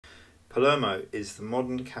Palermo is the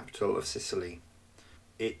modern capital of Sicily.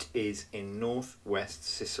 It is in northwest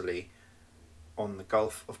Sicily on the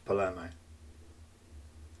Gulf of Palermo.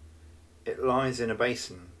 It lies in a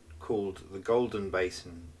basin called the Golden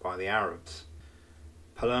Basin by the Arabs.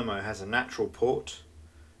 Palermo has a natural port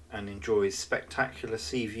and enjoys spectacular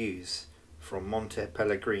sea views from Monte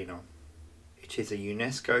Pellegrino. It is a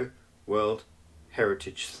UNESCO World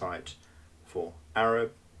Heritage Site for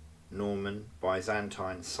Arab, Norman,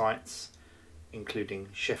 Byzantine sites, including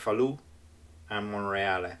Cefalù and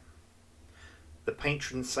Monreale. The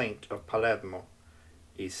patron saint of Palermo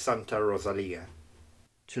is Santa Rosalia.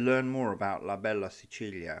 To learn more about La Bella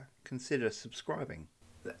Sicilia, consider subscribing.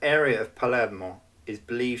 The area of Palermo is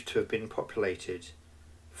believed to have been populated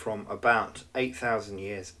from about 8,000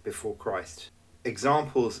 years before Christ.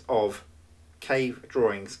 Examples of cave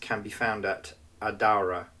drawings can be found at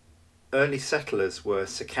Adaura. Early settlers were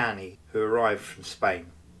Sicani, who arrived from Spain.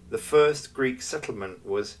 The first Greek settlement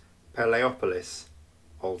was Peleopolis,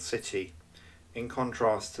 Old City, in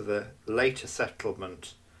contrast to the later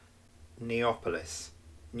settlement Neapolis,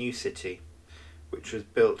 New City, which was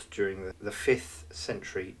built during the 5th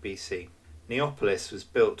century BC. Neapolis was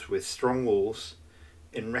built with strong walls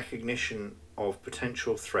in recognition of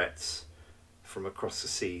potential threats from across the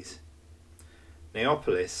seas.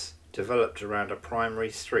 Neapolis developed around a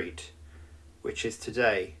primary street, which is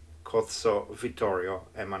today Corso Vittorio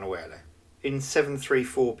Emanuele. In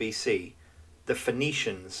 734 BC, the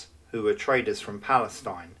Phoenicians, who were traders from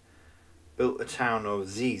Palestine, built the town of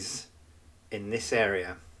Ziz in this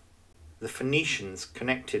area. The Phoenicians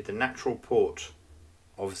connected the natural port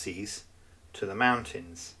of Ziz to the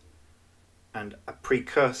mountains, and a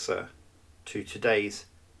precursor to today's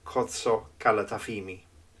Corso Calatafimi.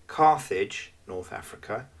 Carthage, North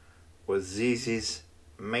Africa, was Ziz's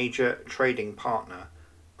major trading partner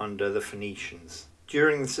under the Phoenicians.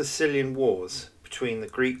 During the Sicilian Wars between the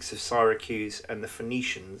Greeks of Syracuse and the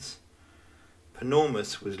Phoenicians,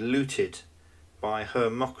 Panormus was looted by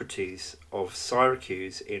Hermocrates of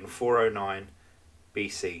Syracuse in 409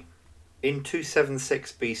 BC. In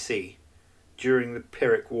 276 BC, during the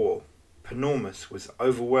Pyrrhic War, Panormus was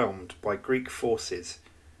overwhelmed by Greek forces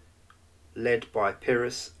led by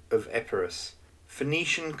Pyrrhus of Epirus.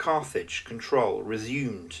 Phoenician Carthage control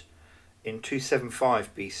resumed in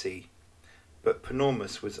 275 BC, but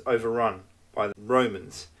Panormus was overrun by the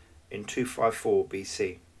Romans in 254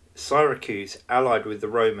 BC. Syracuse allied with the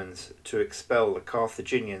Romans to expel the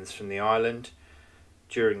Carthaginians from the island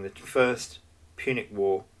during the First Punic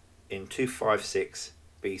War in 256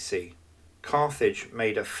 BC. Carthage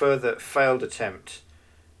made a further failed attempt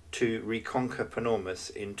to reconquer Panormus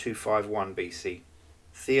in 251 BC.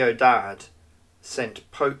 Theodahad sent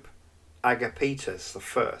Pope Agapetus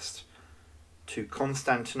I to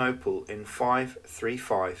Constantinople in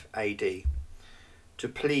 535 AD to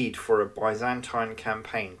plead for a Byzantine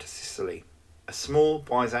campaign to Sicily. A small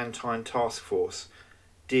Byzantine task force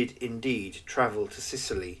did indeed travel to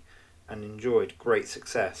Sicily and enjoyed great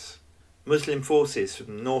success. Muslim forces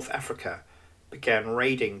from North Africa began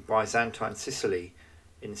raiding Byzantine Sicily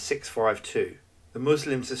in 652. The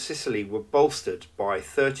Muslims of Sicily were bolstered by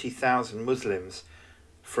 30,000 Muslims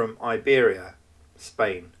from Iberia,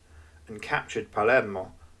 Spain, and captured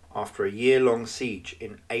Palermo after a year-long siege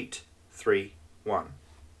in 831.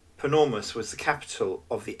 Panormus was the capital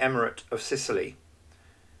of the Emirate of Sicily,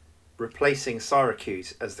 replacing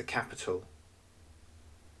Syracuse as the capital.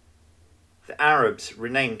 The Arabs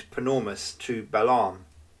renamed Panormus to Balaam,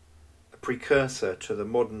 a precursor to the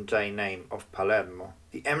modern-day name of Palermo.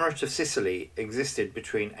 The Emirate of Sicily existed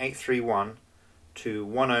between 831 to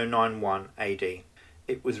 1091 AD.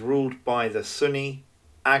 It was ruled by the Sunni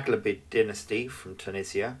Aghlabid dynasty from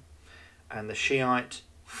Tunisia and the Shiite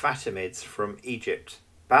Fatimids from Egypt.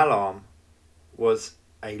 Balaam was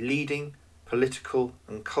a leading political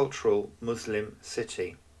and cultural Muslim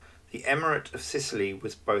city. The Emirate of Sicily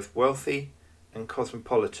was both wealthy and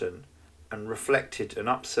cosmopolitan and reflected an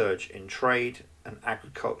upsurge in trade and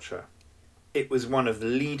agriculture. It was one of the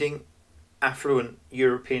leading affluent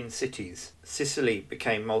European cities. Sicily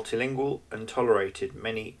became multilingual and tolerated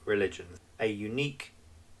many religions. A unique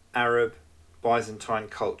Arab Byzantine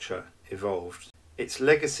culture evolved. Its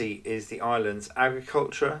legacy is the island's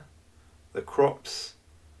agriculture, the crops,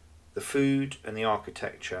 the food and the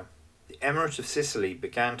architecture. The Emirate of Sicily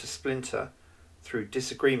began to splinter through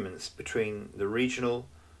disagreements between the regional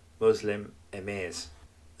Muslim emirs.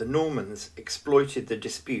 The Normans exploited the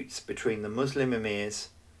disputes between the Muslim emirs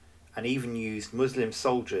and even used Muslim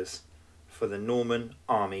soldiers for the Norman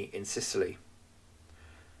army in Sicily.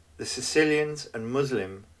 The Sicilians and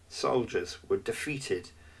Muslim soldiers were defeated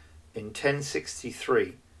in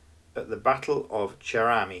 1063 at the Battle of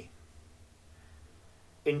Cerami.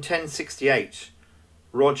 In 1068,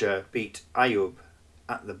 Roger beat Ayoub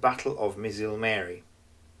at the Battle of Misilmeri.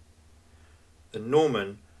 The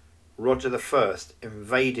Norman Roger I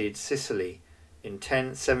invaded Sicily in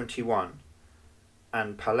 1071,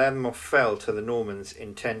 and Palermo fell to the Normans in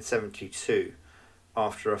 1072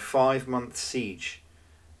 after a 5-month siege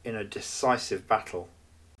in a decisive battle.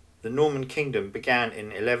 The Norman kingdom began in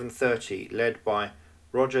 1130, led by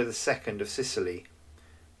Roger II of Sicily,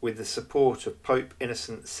 with the support of Pope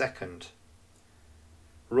Innocent II.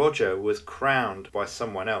 Roger was crowned by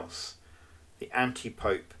someone else, the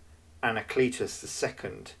anti-pope Anacletus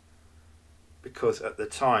II, because at the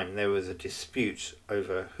time there was a dispute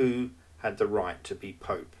over who had the right to be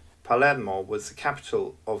pope. Palermo was the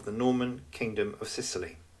capital of the Norman Kingdom of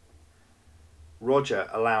Sicily. Roger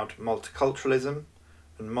allowed multiculturalism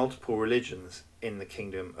and multiple religions in the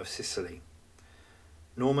Kingdom of Sicily.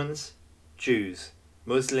 Normans, Jews,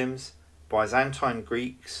 Muslims, Byzantine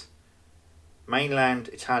Greeks, mainland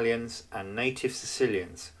Italians and native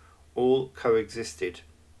Sicilians all coexisted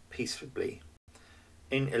peaceably.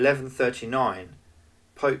 In 1139,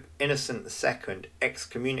 Pope Innocent II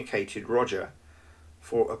excommunicated Roger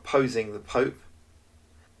for opposing the Pope.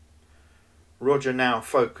 Roger now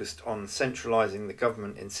focused on centralising the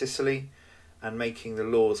government in Sicily and making the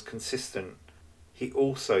laws consistent. He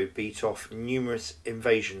also beat off numerous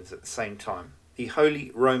invasions at the same time. The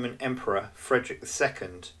Holy Roman Emperor Frederick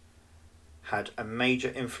II had a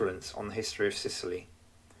major influence on the history of Sicily.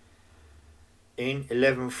 In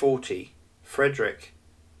 1140, Frederick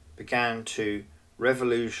began to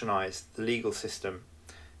revolutionise the legal system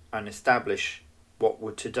and establish what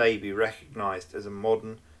would today be recognised as a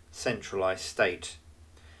modern centralised state.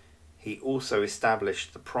 He also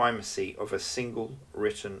established the primacy of a single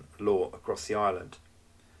written law across the island.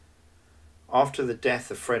 After the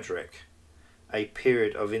death of Frederick, a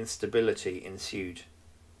period of instability ensued.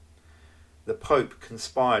 The Pope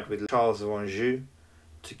conspired with Charles of Anjou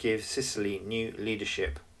to give Sicily new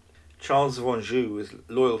leadership. Charles of Anjou was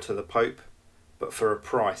loyal to the Pope, but for a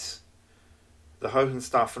price. The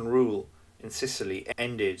Hohenstaufen rule in Sicily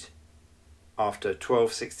ended after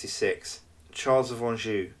 1266. Charles of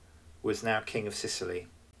Anjou was now King of Sicily.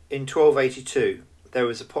 In 1282, there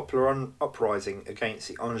was a popular uprising against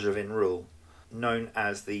the Angevin rule, known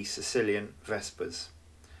as the Sicilian Vespers.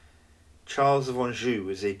 Charles of Anjou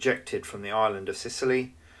was ejected from the island of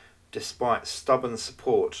Sicily, despite stubborn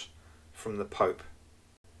support from the Pope.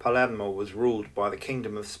 Palermo was ruled by the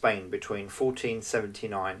Kingdom of Spain between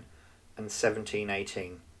 1479 and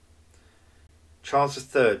 1718.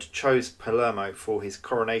 Charles III chose Palermo for his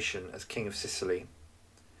coronation as King of Sicily.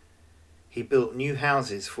 He built new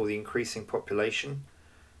houses for the increasing population,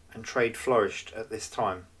 and trade flourished at this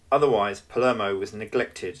time. Otherwise, Palermo was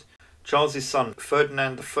neglected. Charles's son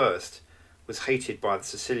Ferdinand I was hated by the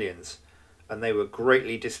Sicilians, and they were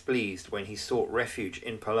greatly displeased when he sought refuge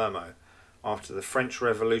in Palermo after the French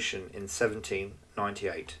Revolution in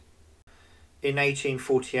 1798. In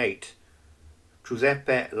 1848,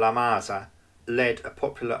 Giuseppe La Maza led a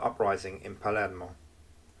popular uprising in Palermo.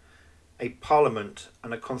 A parliament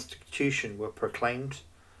and a constitution were proclaimed,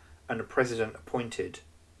 and a president appointed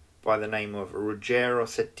by the name of Ruggiero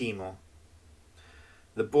Settimo.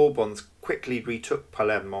 The Bourbons quickly retook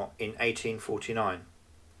Palermo in 1849.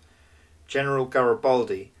 General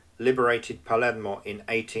Garibaldi liberated Palermo in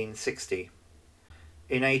 1860.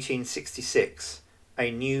 In 1866,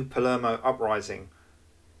 a new Palermo uprising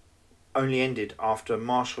only ended after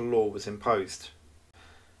martial law was imposed.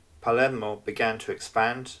 Palermo began to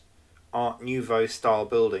expand. Art Nouveau style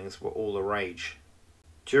buildings were all the rage.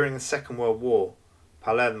 During the Second World War,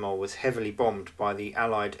 Palermo was heavily bombed by the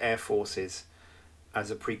Allied air forces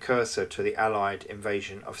as a precursor to the Allied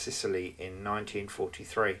invasion of Sicily in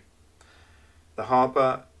 1943. The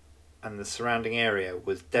harbour and the surrounding area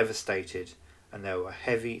was devastated, and there were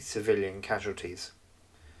heavy civilian casualties.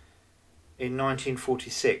 In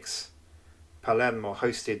 1946, Palermo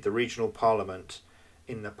hosted the regional parliament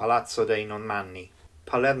in the Palazzo dei Normanni.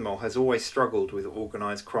 Palermo has always struggled with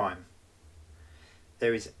organised crime.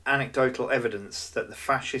 There is anecdotal evidence that the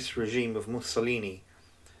fascist regime of Mussolini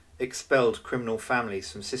expelled criminal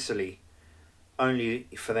families from Sicily, only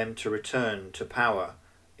for them to return to power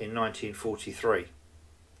in 1943.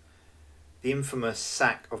 The infamous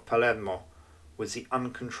sack of Palermo was the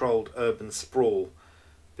uncontrolled urban sprawl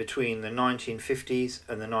between the 1950s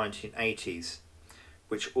and the 1980s,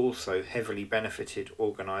 which also heavily benefited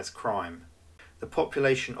organised crime. The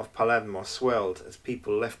population of Palermo swelled as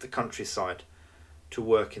people left the countryside to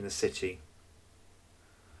work in the city.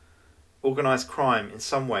 Organised crime in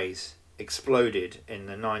some ways exploded in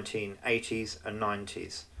the 1980s and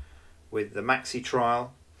 90s with the Maxi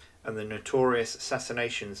trial and the notorious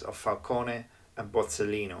assassinations of Falcone and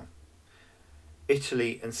Borsellino.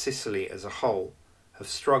 Italy and Sicily as a whole have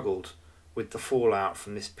struggled with the fallout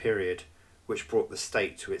from this period, which brought the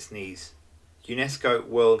state to its knees. UNESCO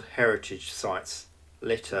World Heritage Sites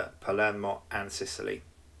litter Palermo and Sicily.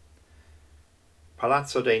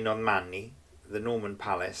 Palazzo dei Normanni, the Norman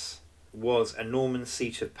Palace, was a Norman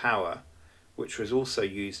seat of power, which was also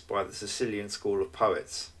used by the Sicilian School of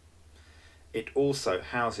Poets. It also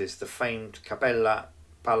houses the famed Cappella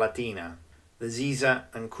Palatina. The Ziza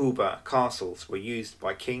and Cuba castles were used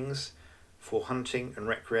by kings for hunting and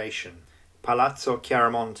recreation. Palazzo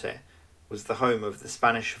Chiaramonte was the home of the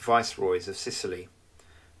Spanish viceroys of Sicily,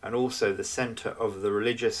 and also the centre of the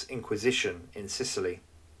religious Inquisition in Sicily.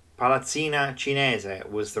 Palazzina Cinese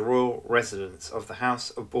was the royal residence of the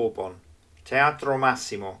House of Bourbon. Teatro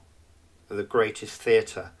Massimo, the greatest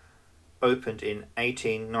theatre, opened in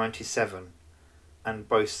 1897 and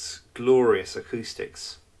boasts glorious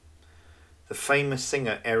acoustics. The famous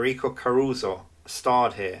singer Enrico Caruso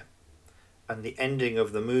starred here, and the ending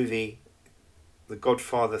of the movie The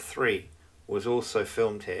Godfather 3 was also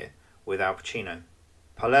filmed here with Al Pacino.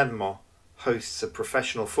 Palermo hosts a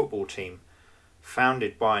professional football team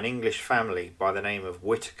founded by an English family by the name of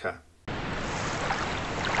Whitaker.